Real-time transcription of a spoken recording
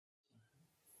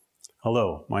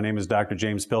Hello, my name is Dr.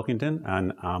 James Pilkington,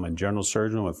 and I'm a general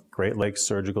surgeon with Great Lakes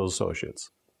Surgical Associates.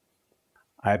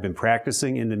 I have been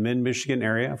practicing in the Mid-Michigan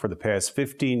area for the past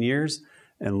 15 years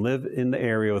and live in the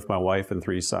area with my wife and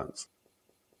 3 sons.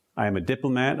 I am a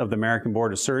diplomat of the American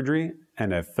Board of Surgery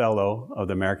and a fellow of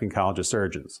the American College of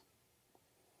Surgeons.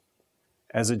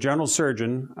 As a general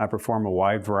surgeon, I perform a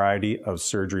wide variety of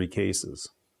surgery cases,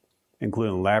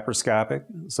 including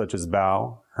laparoscopic, such as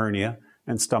bowel, hernia,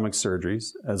 and stomach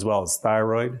surgeries, as well as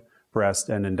thyroid, breast,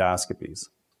 and endoscopies.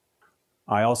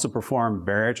 I also perform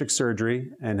bariatric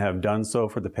surgery and have done so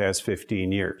for the past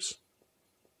 15 years.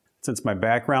 Since my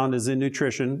background is in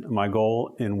nutrition, my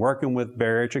goal in working with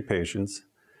bariatric patients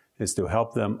is to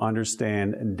help them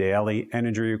understand daily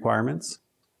energy requirements,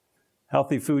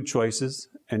 healthy food choices,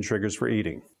 and triggers for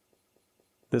eating.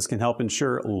 This can help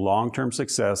ensure long-term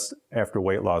success after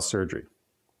weight loss surgery.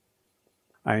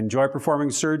 I enjoy performing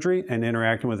surgery and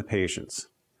interacting with the patients.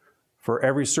 For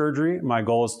every surgery, my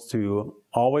goal is to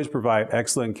always provide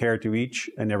excellent care to each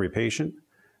and every patient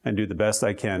and do the best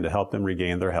I can to help them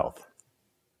regain their health.